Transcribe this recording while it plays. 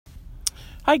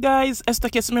Hi guys, Esther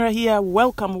Kesmira here.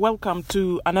 Welcome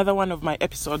to another one of my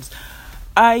episodes.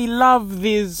 I love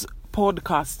these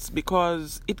podcasts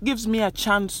because it gives me a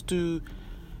chance to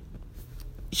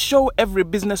show every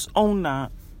business owner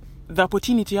the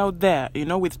opportunity out there,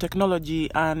 with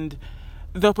technology and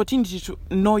the opportunity to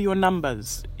know your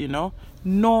numbers,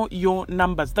 know your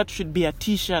numbers. That should be a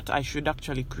t-shirt I should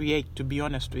actually create, to be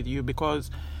honest with you, because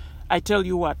I tell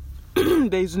you what,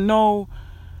 there is no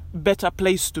better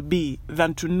place to be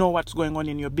than to know what's going on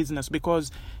in your business,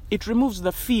 because it removes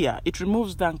the fear, it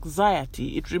removes the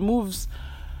anxiety, it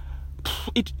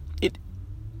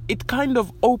kind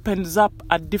of opens up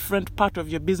a different part of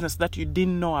your business that you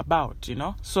didn't know about,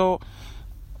 So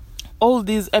all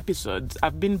these episodes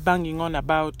I've been banging on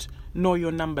about know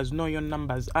your numbers,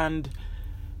 and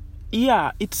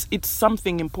yeah, it's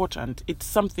something important. It's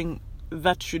something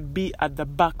that should be at the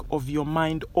back of your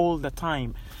mind all the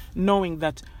time, knowing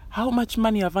that how much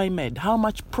money have I made? How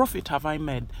much profit have I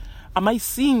made? Am I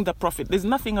seeing the profit? There's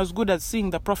nothing as good as seeing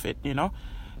the profit,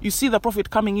 You see the profit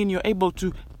coming in, you're able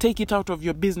to take it out of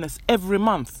your business every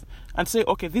month and say,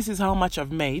 okay, this is how much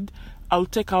I've made. I'll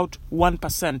take out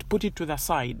 1%, put it to the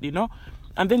side,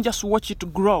 and then just watch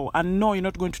it grow and know you're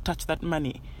not going to touch that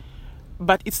money.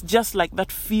 But it's just like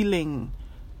that feeling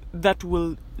that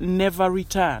will never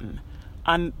return.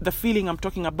 And the feeling I'm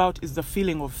talking about is the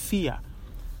feeling of fear.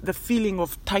 The feeling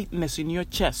of tightness in your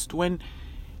chest when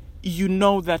you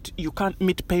know that you can't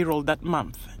meet payroll that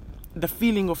month. The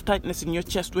feeling of tightness in your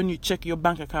chest when you check your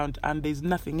bank account and there's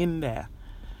nothing in there.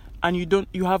 And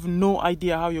you have no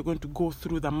idea how you're going to go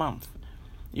through the month.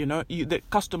 The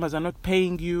customers are not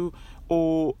paying you,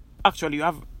 or actually you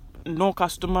have no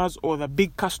customers, or the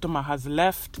big customer has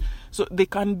left. So there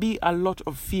can be a lot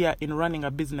of fear in running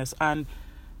a business, and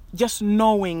just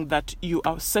knowing that you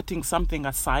are setting something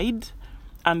aside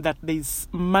and that there's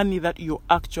money that you're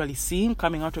actually seeing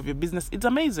coming out of your business, it's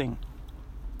amazing.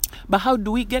 But how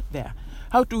do we get there?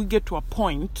 How do we get to a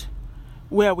point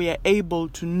where we are able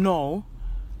to know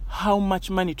how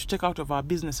much money to take out of our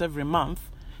business every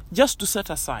month, just to set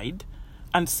aside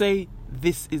and say,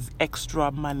 this is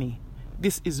extra money.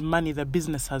 This is money the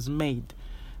business has made.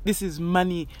 This is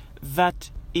money that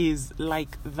is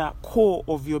like the core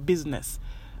of your business,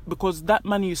 because that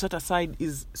money you set aside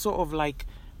is sort of like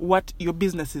what your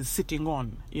business is sitting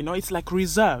on. It's like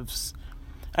reserves.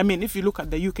 I mean, if you look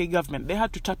at the UK government, they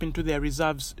had to tap into their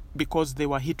reserves because they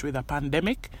were hit with a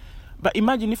pandemic. But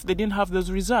imagine if they didn't have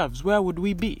those reserves, where would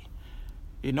we be?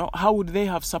 How would they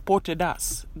have supported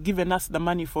us, given us the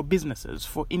money for businesses,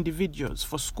 for individuals,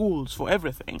 for schools, for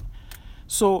everything?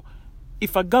 So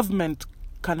if a government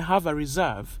can have a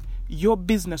reserve, your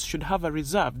business should have a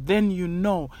reserve. Then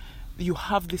you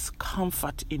have this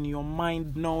comfort in your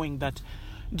mind knowing that,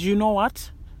 do you know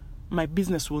what? My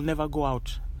business will never go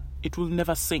out. It will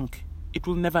never sink. It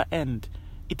will never end.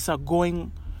 It's a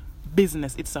going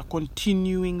business. It's a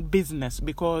continuing business,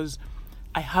 because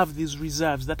I have these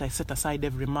reserves that I set aside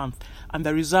every month, and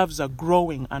the reserves are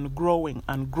growing and growing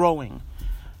and growing.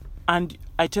 And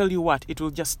I tell you what, it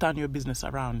will just turn your business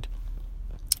around.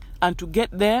 And to get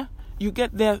there, you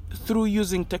get there through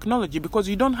using technology, because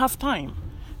you don't have time.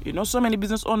 So many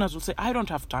business owners will say, I don't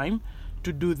have time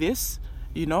to do this,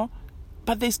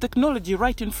 but there's technology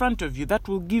right in front of you that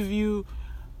will give you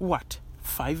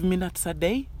 5 minutes a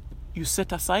day you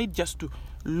set aside just to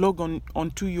log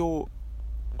onto your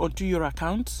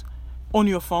accounts on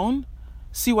your phone,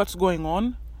 see what's going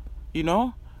on,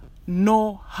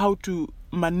 know how to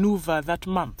maneuver that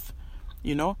month,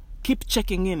 keep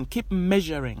checking in, keep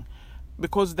measuring,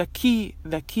 because the key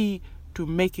to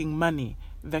making money,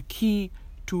 the key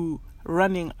to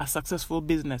running a successful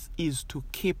business is to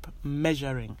keep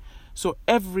measuring. So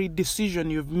every decision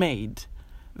you've made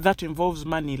that involves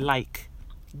money, like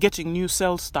getting new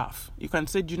sales staff, you can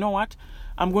say, do you know what?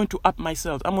 I'm going to up my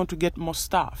sales. I'm going to get more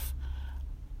staff.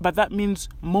 But that means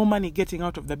more money getting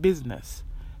out of the business.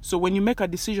 So when you make a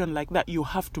decision like that, you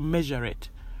have to measure it.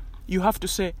 You have to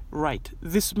say, right,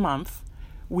 this month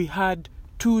we had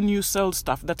 2 new sales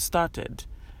staff that started.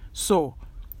 So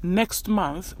next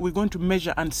month, we're going to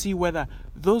measure and see whether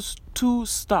those 2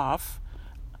 staff,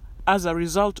 as a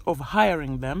result of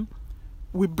hiring them,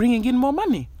 we're bringing in more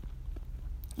money.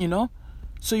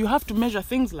 So you have to measure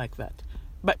things like that.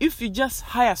 But if you just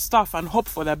hire staff and hope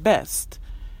for the best,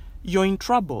 you're in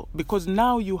trouble, because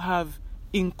now you have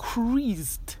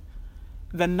increased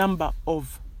the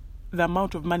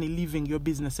amount of money leaving your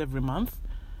business every month.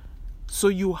 So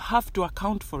you have to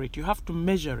account for it. You have to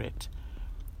measure it.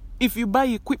 If you buy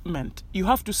equipment, you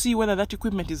have to see whether that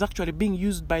equipment is actually being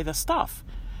used by the staff.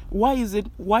 Why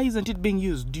isn't it being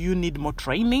used? Do you need more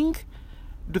training?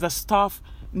 Do the staff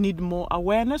need more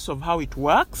awareness of how it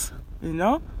works, you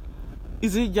know?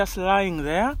 Is it just lying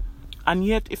there? And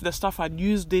yet, if the staff had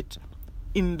used it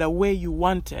in the way you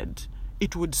wanted,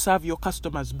 it would serve your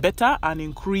customers better and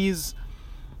increase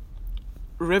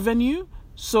revenue.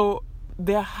 So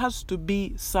there has to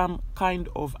be some kind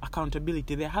of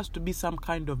accountability. There has to be some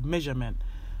kind of measurement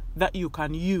that you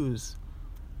can use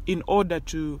in order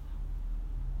to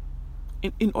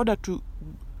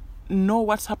know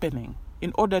what's happening,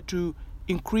 in order to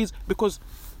increase. Because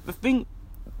the thing,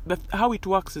 how it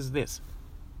works is this: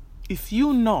 if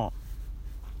you know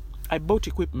I bought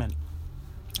equipment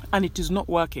and it is not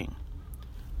working,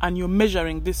 and you're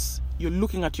measuring this, you're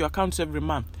looking at your accounts every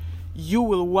month, you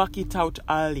will work it out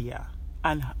earlier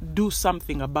and do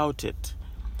something about it,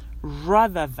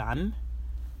 rather than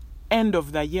end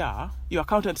of the year, your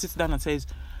accountant sits down and says,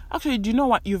 actually, do you know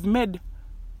what? You've made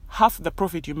half the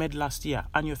profit you made last year.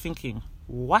 And you're thinking,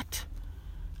 what?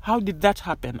 How did that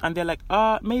happen? And they're like,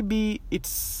 maybe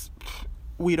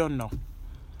we don't know.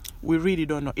 We really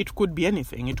don't know. It could be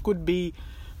anything. It could be,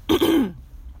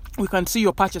 we can see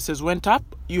your purchases went up.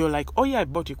 You're like, oh yeah, I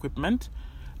bought equipment.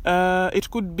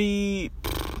 It could be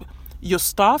your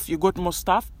staff, you got more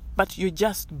staff, but you're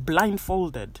just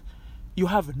blindfolded. You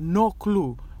have no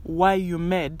clue why you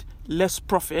made less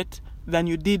profit than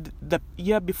you did the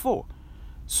year before.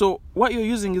 So what you're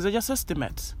using is just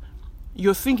estimates.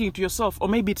 You're thinking to yourself, or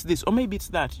maybe it's this, or maybe it's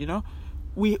that, you know.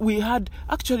 We had,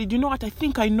 actually, do you know what? I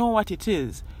think I know what it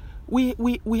is. We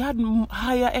had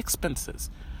higher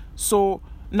expenses. So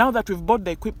now that we've bought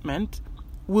the equipment,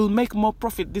 we'll make more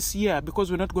profit this year because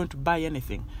we're not going to buy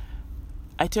anything.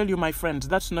 I tell you, my friends,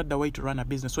 that's not the way to run a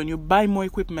business. When you buy more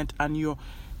equipment and you're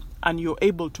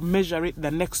able to measure it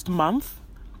the next month,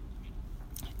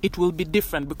 it will be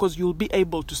different, because you'll be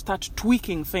able to start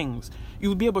tweaking things.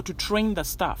 You'll be able to train the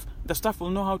staff. The staff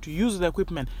will know how to use the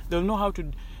equipment. They'll know how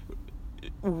to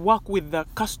work with the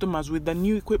customers with the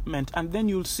new equipment, and then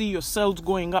you'll see your sales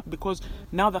going up, because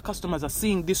now the customers are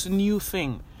seeing this new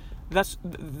thing, that's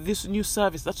this new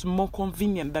service that's more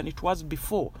convenient than it was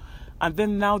before. And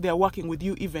then now they're working with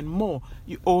you even more.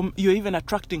 You're even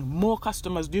attracting more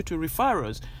customers due to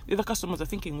referrals. The other customers are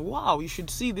thinking, wow, you should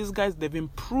see these guys, they've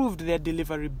improved their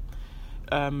delivery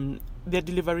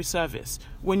service.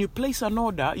 When you place an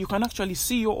order, you can actually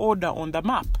see your order on the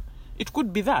map. It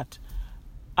could be that.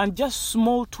 And just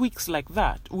small tweaks like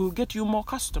that will get you more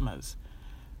customers.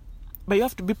 But you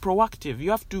have to be proactive. You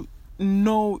have to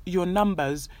know your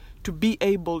numbers to be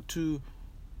able to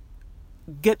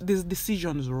get these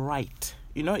decisions right.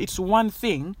 You know, it's one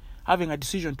thing having a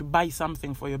decision to buy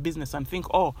something for your business and think,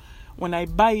 oh, when I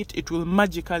buy it, it will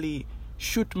magically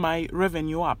shoot my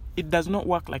revenue up. It does not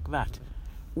work like that.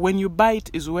 When you buy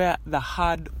it is where the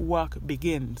hard work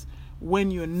begins. When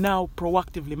you're now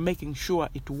proactively making sure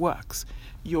it works,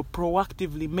 you're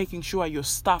proactively making sure your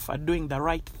staff are doing the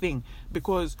right thing.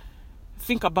 Because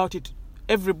think about it,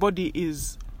 everybody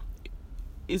is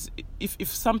if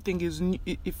something is new,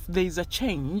 if there is a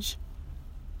change,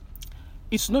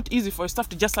 it's not easy for staff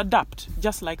to just adapt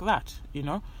just like that, you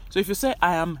know. So if you say,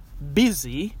 I am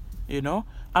busy, you know,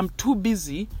 I'm too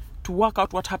busy to work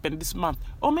out what happened this month,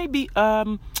 or maybe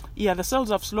the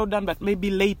sales have slowed down, but maybe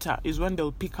later is when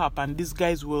they'll pick up and these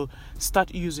guys will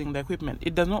start using the equipment.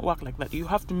 It does not work like that. You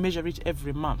have to measure it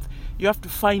every month. You have to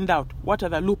find out what are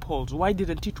the loopholes, why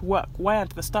didn't it work, why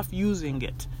aren't the staff using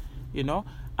it, you know.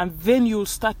 And then you'll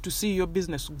start to see your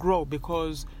business grow,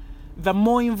 because the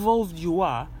more involved you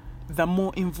are, the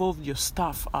more involved your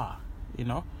staff are, you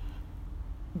know.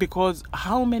 Because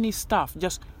how many staff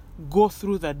just go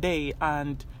through the day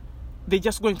and they're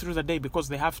just going through the day because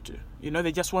they have to, you know,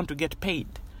 they just want to get paid.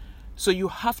 So you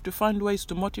have to find ways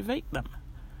to motivate them.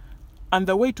 And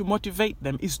the way to motivate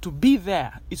them is to be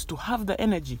there, is to have the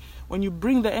energy. When you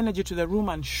bring the energy to the room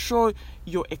and show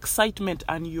your excitement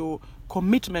and your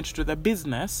commitment to the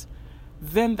business,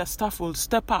 then the staff will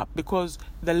step up, because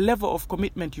the level of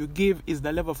commitment you give is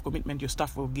the level of commitment your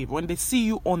staff will give. When they see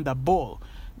you on the ball,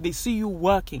 they see you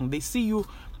working, they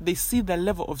see the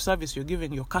level of service you're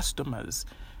giving your customers,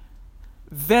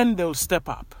 then they'll step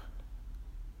up.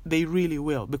 They really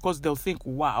will, because they'll think,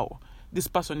 wow, this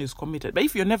person is committed. But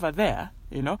if you're never there,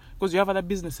 you know, because you have other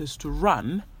businesses to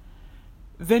run,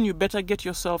 then you better get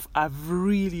yourself a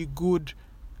really good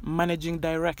managing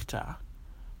director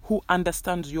who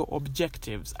understands your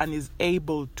objectives and is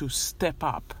able to step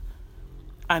up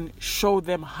and show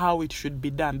them how it should be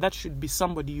done. That should be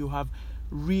somebody you have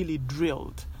really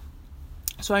drilled.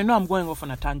 So I know I'm going off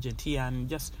on a tangent here and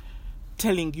just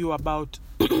telling you about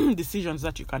decisions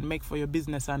that you can make for your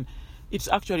business, and it's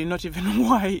actually not even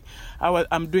why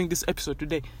I'm doing this episode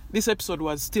today. This episode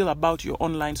was still about your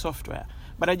online software,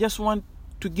 But I just want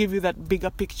to give you that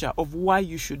bigger picture of why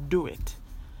you should do it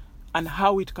and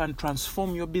how it can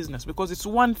transform your business. Because it's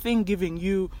one thing giving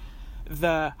you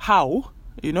the how,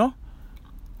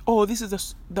 oh, this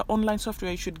is the online software,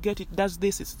 you should get it, does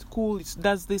this, it's cool, it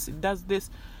does this, it does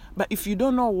this. But if you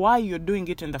don't know why you're doing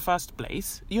it in the first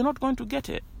place, you're not going to get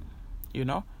it,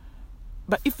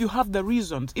 But if you have the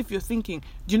reasons, if you're thinking,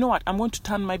 do you know what, I'm going to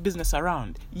turn my business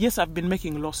around. Yes, I've been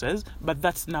making losses, but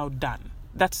that's now done.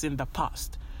 That's in the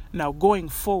past. Now, going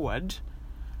forward,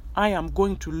 I am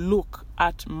going to look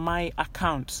at my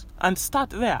accounts and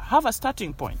start there. Have a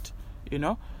starting point,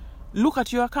 Look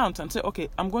at your accounts and say, okay,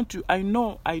 I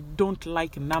know I don't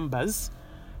like numbers,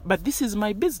 but this is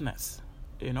my business,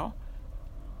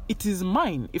 It is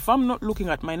mine. If I'm not looking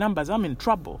at my numbers, I'm in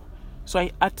trouble. So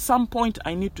at some point,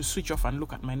 I need to switch off and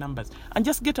look at my numbers. And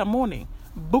just get a morning.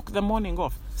 Book the morning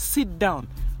off. Sit down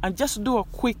and just do a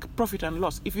quick profit and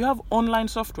loss. If you have online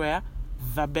software,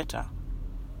 the better.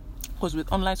 Because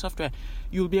with online software,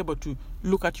 you'll be able to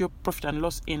look at your profit and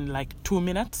loss in like 2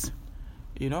 minutes.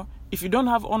 If you don't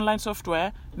have online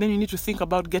software, then you need to think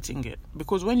about getting it.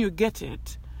 Because when you get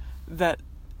it, the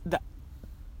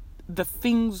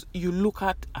things you look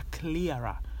at are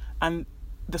clearer. And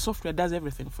the software does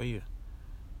everything for you.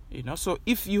 So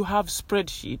if you have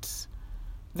spreadsheets,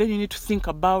 then you need to think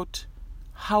about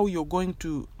how you're going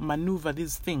to maneuver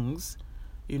these things,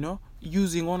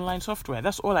 using online software.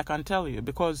 That's all I can tell you.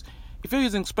 Because if you're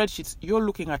using spreadsheets, you're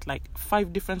looking at like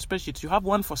 5 different spreadsheets. You have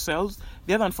one for sales,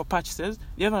 the other one for purchases,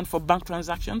 the other one for bank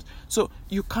transactions. So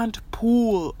you can't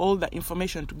pool all the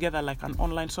information together like an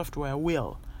online software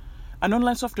will. An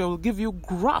online software will give you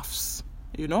graphs,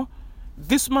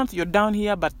 This month you're down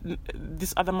here, but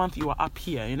this other month you are up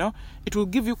here, It will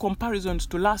give you comparisons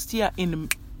to last year in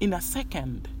a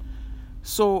second.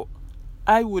 So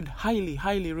I would highly,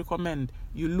 highly recommend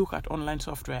you look at online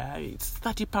software. It's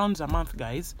 £30 a month,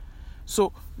 guys.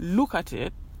 So look at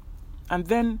it and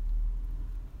then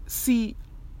see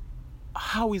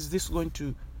how is this going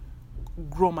to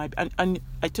grow my... And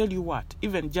I tell you what,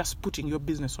 even just putting your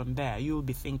business on there, you'll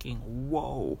be thinking,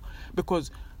 whoa. Because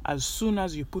as soon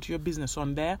as you put your business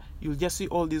on there, you'll just see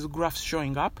all these graphs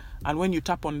showing up. And when you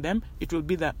tap on them, it will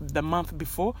be the month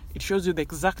before. It shows you the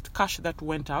exact cash that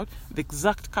went out, the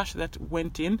exact cash that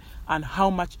went in, and how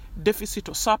much deficit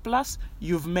or surplus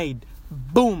you've made.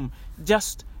 Boom!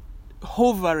 Just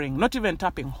hovering, not even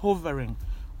tapping, hovering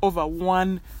over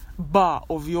one bar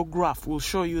of your graph will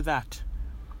show you that.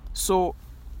 So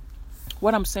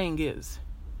what I'm saying is,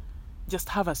 just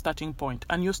have a starting point,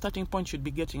 and your starting point should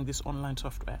be getting this online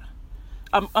software.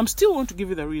 I'm still going to give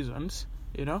you the reasons,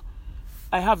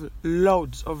 I have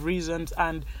loads of reasons,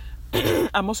 and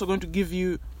I'm also going to give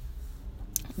you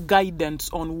guidance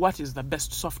on what is the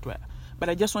best software. But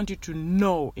I just want you to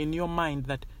know in your mind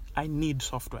that I need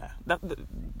software.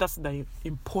 That's the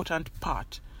important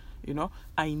part,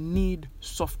 I need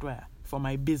software for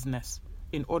my business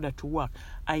in order to work.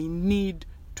 I need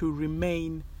to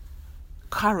remain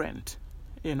current,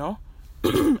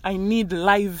 I need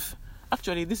live...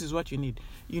 Actually, this is what you need.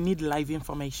 You need live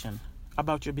information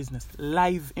about your business.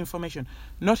 Live information,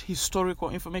 not historical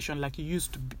information like you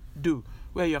used to do,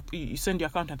 where you send your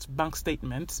accountants bank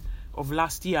statements of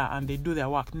last year and they do their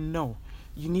work. No,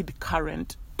 you need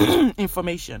current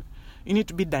information. You need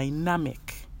to be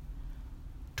dynamic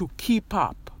to keep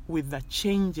up with the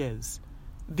changes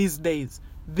these days.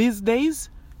 These days,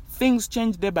 things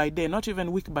change day by day, not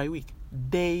even week by week,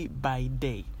 day by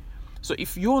day. So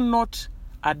if you're not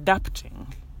adapting,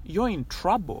 you're in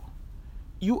trouble.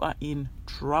 You are in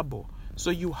trouble. So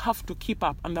you have to keep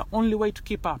up. And the only way to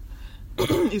keep up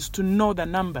is to know the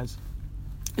numbers,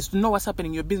 is to know what's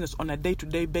happening in your business on a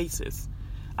day-to-day basis.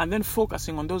 And then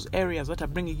focusing on those areas that are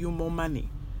bringing you more money.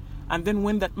 And then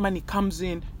when that money comes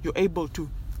in, you're able to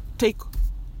take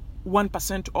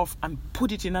 1% off and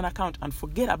put it in an account and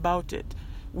forget about it.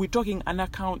 We're talking an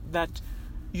account that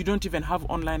you don't even have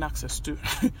online access to.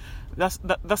 That's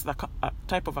the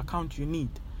type of account you need.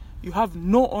 You have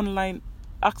no online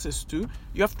access to.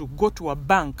 You have to go to a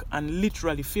bank and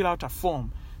literally fill out a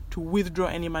form to withdraw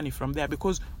any money from there,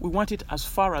 because we want it as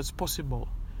far as possible.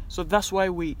 So that's why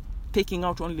we're taking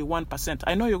out only 1%.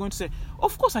 I know you're going to say,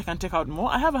 of course I can take out more.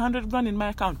 I have 100 grand in my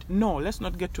account. No, let's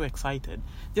not get too excited.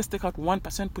 Just take out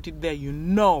 1%, put it there. You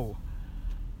know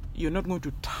you're not going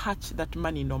to touch that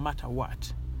money no matter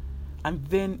what. And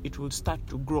then it will start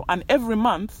to grow. And every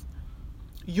month,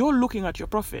 you're looking at your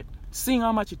profit, seeing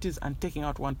how much it is, and taking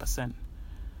out 1%.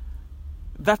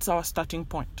 That's our starting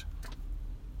point.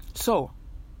 So,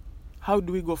 how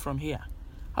do we go from here?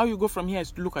 How you go from here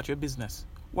is to look at your business.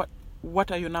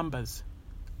 What are your numbers?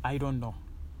 I don't know.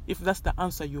 If that's the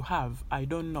answer you have, I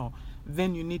don't know,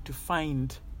 then you need to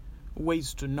find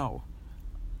ways to know.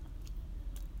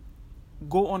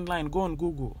 Go online, go on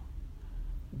Google,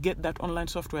 get that online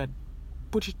software,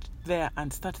 put it there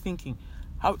and start thinking.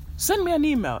 Send me an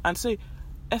email and say,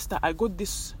 Esther, I got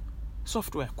this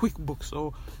software, QuickBooks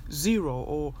or Xero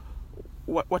or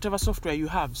whatever software you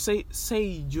have, say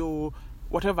Sage or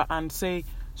whatever, and say,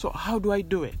 so how do I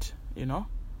do it?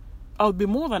 I'll be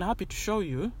more than happy to show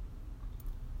you.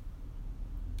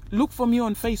 Look for me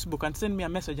on Facebook and send me a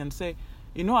message and say,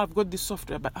 I've got this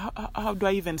software, but how do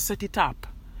I even set it up?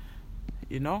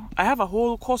 I have a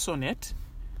whole course on it,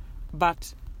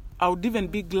 but I would even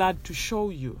be glad to show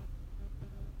you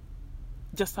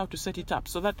just how to set it up,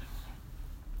 so that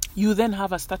you then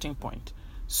have a starting point.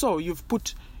 So you've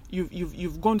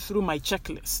gone through my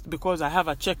checklist, because I have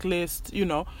a checklist.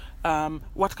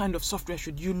 What kind of software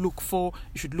should you look for?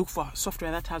 You should look for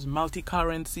software that has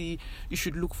multi-currency. You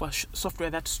should look for software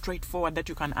that's straightforward, that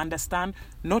you can understand.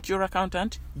 Not your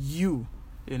accountant, you.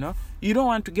 You don't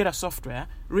want to get a software,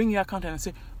 ring your accountant and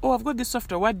say, oh, I've got this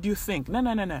software, what do you think? No.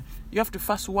 You have to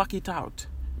first work it out,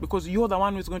 because you're the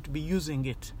one who's going to be using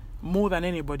it more than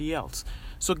anybody else.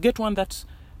 So get one that's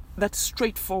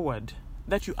straightforward,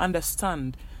 that you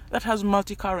understand, that has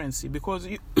multi-currency, because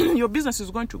your business is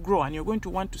going to grow and you're going to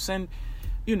want to send,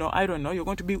 I don't know, you're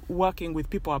going to be working with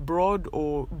people abroad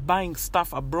or buying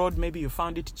stuff abroad. Maybe you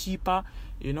found it cheaper.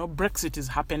 Brexit is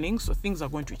happening, so things are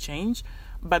going to change.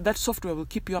 But that software will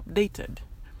keep you updated.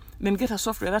 Then get a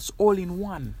software that's all in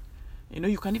one.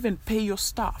 You can even pay your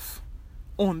staff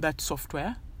on that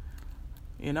software.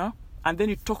 And then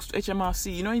it talks to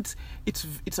HMRC.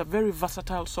 It's a very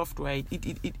versatile software.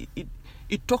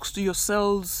 It talks to your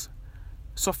sales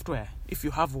software if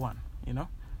you have one.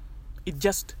 It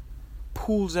just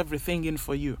pulls everything in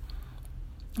for you.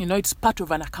 It's part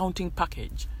of an accounting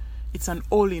package. It's an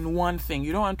all-in-one thing.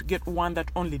 You don't want to get one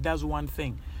that only does one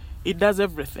thing. It does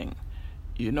everything.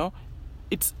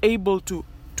 It's able to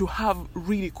have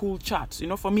really cool charts.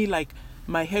 For me, like,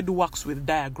 my head works with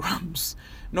diagrams,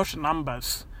 not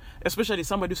numbers. Especially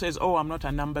somebody who says, oh, I'm not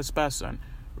a numbers person.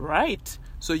 Right?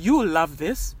 So you love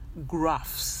this,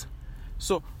 graphs.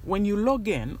 So when you log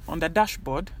in on the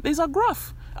dashboard, there's a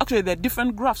graph. Actually, there are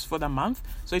different graphs for the month.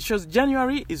 So it shows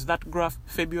January is that graph,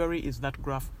 February is that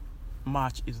graph,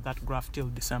 March is that graph till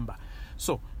December.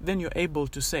 So then you're able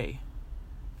to say,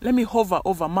 let me hover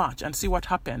over March and see what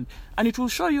happened. And it will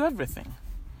show you everything.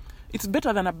 It's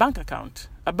better than a bank account.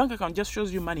 A bank account just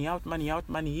shows you money out, money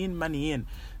in, money in.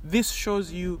 This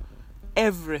shows you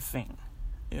everything,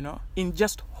 in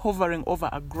just hovering over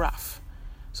a graph.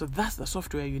 So that's the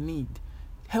software you need.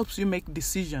 It helps you make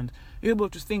decisions. You're able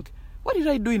to think, what did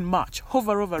I do in March?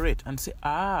 Hover over it and say,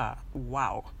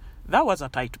 wow, that was a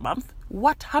tight month.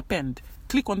 What happened?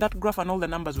 Click on that graph and all the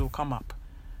numbers will come up.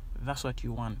 That's what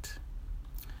you want.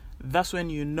 That's when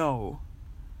you know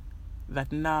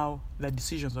that now the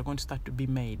decisions are going to start to be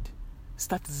made.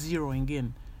 Start zeroing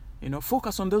in.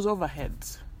 Focus on those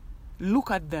overheads.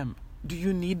 Look at them. Do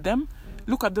you need them?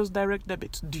 Look at those direct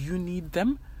debits. Do you need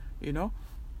them?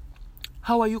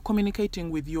 How are you communicating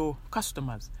with your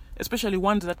customers, especially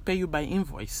ones that pay you by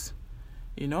invoice?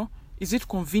 Is it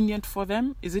convenient for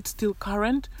them? Is it still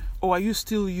current? Or are you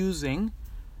still using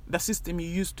the system you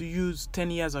used to use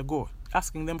 10 years ago,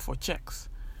 asking them for checks?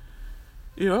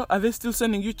 Are they still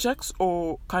sending you checks,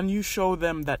 or can you show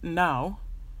them that now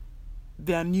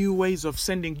there are new ways of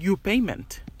sending you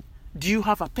payment? Do you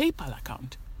have a PayPal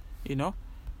account?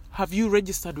 Have you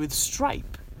registered with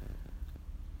Stripe?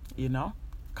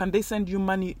 Can they send you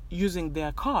money using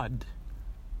their card?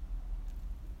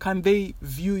 Can they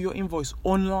view your invoice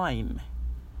online,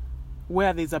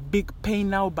 where there's a big pay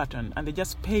now button and they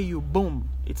just pay you, boom,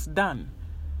 it's done?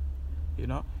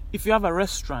 If you have a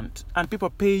restaurant and people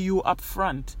pay you up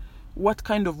front, what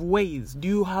kind of ways? Do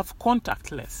you have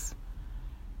contactless?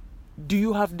 Do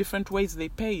you have different ways they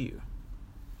pay you?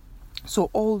 So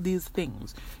all these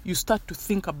things, you start to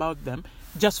think about them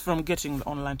just from getting the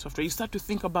online software. You start to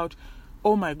think about,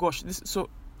 oh my gosh, so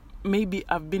maybe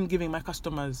I've been giving my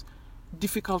customers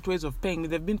difficult ways of paying me.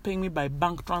 They've been paying me by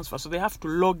bank transfer, so they have to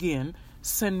log in,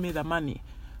 send me the money.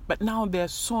 But now there are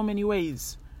so many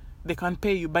ways they can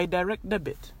pay you by direct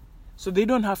debit. So they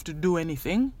don't have to do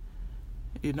anything,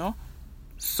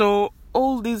 So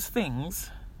all these things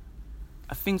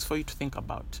are things for you to think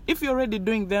about. If you're already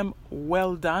doing them,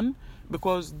 well done,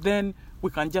 because then we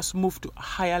can just move to a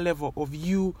higher level of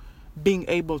you being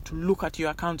able to look at your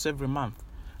accounts every month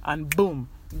and boom,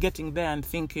 getting there and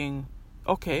thinking,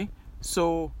 okay,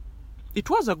 so it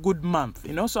was a good month,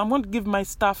 so I'm going to give my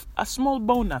staff a small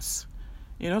bonus.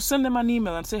 Send them an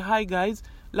email and say, hi guys,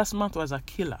 Last month was a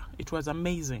killer. It was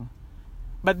amazing.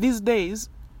 But these days,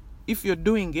 if you're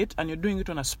doing it and you're doing it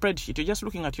on a spreadsheet, you're just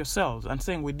looking at yourselves and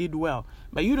saying we did well,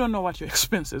 but you don't know what your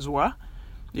expenses were.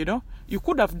 You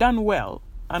could have done well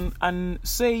and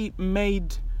say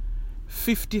made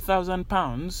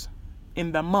 £50,000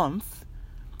 in the month,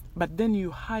 but then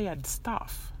you hired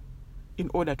staff in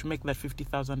order to make that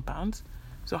 £50,000.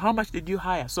 So how much did you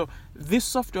hire? So this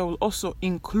software will also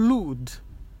include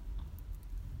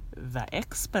the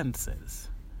expenses.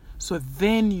 So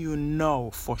then you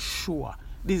know for sure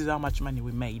this is how much money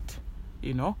we made,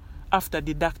 after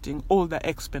deducting all the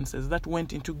expenses that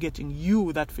went into getting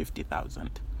you that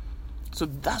 50,000. So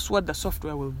that's what the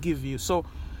software will give you. So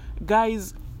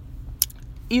guys,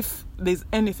 if there's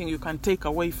anything you can take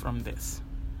away from this,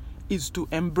 is to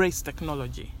embrace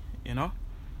technology,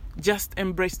 Just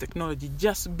embrace technology.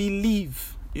 Just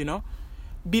believe,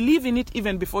 Believe in it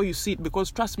even before you see it,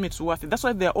 because trust me, it's worth it. That's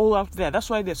why they're all out there. That's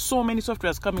why there's so many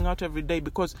softwares coming out every day,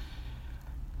 because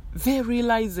they're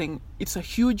realizing it's a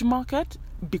huge market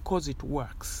because it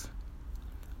works.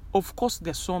 Of course,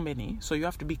 there's so many, so you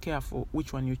have to be careful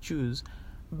which one you choose.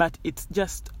 But it's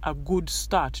just a good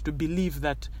start to believe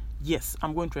that, yes,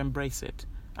 I'm going to embrace it.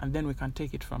 And then we can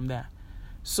take it from there.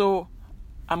 So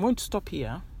I'm going to stop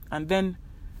here and then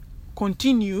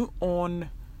continue on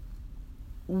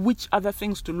which other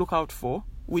things to look out for.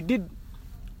 We did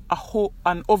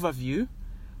an overview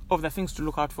of the things to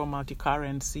look out for: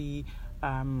 multi-currency,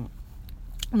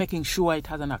 making sure it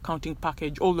has an accounting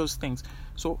package, all those things.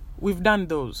 So we've done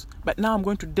those. But now I'm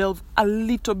going to delve a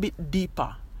little bit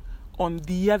deeper on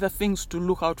the other things to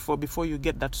look out for before you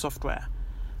get that software.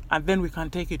 And then we can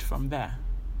take it from there.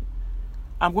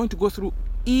 I'm going to go through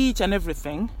each and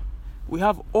everything. We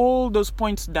have all those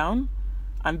points down,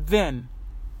 and then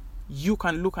you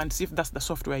can look and see if that's the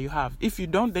software you have. If you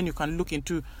don't, then you can look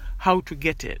into how to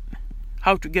get it.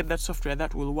 How to get that software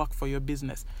that will work for your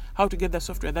business. How to get that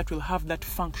software that will have that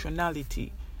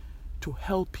functionality to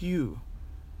help you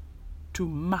to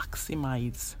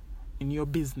maximize in your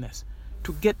business,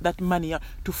 to get that money out,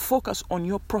 to focus on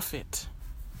your profit.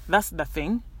 That's the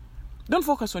thing. Don't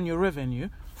focus on your revenue.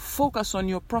 Focus on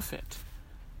your profit.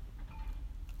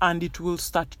 And it will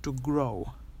start to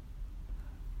grow.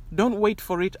 Don't wait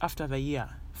for it after the year.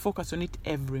 Focus on it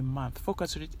every month.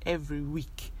 Focus on it every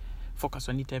week. Focus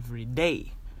on it every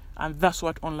day. And that's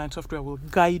what online software will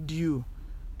guide you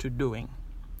to doing.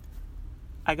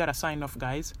 I gotta sign off,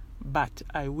 guys, but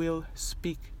I will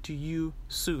speak to you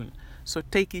soon. So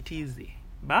take it easy.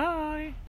 Bye.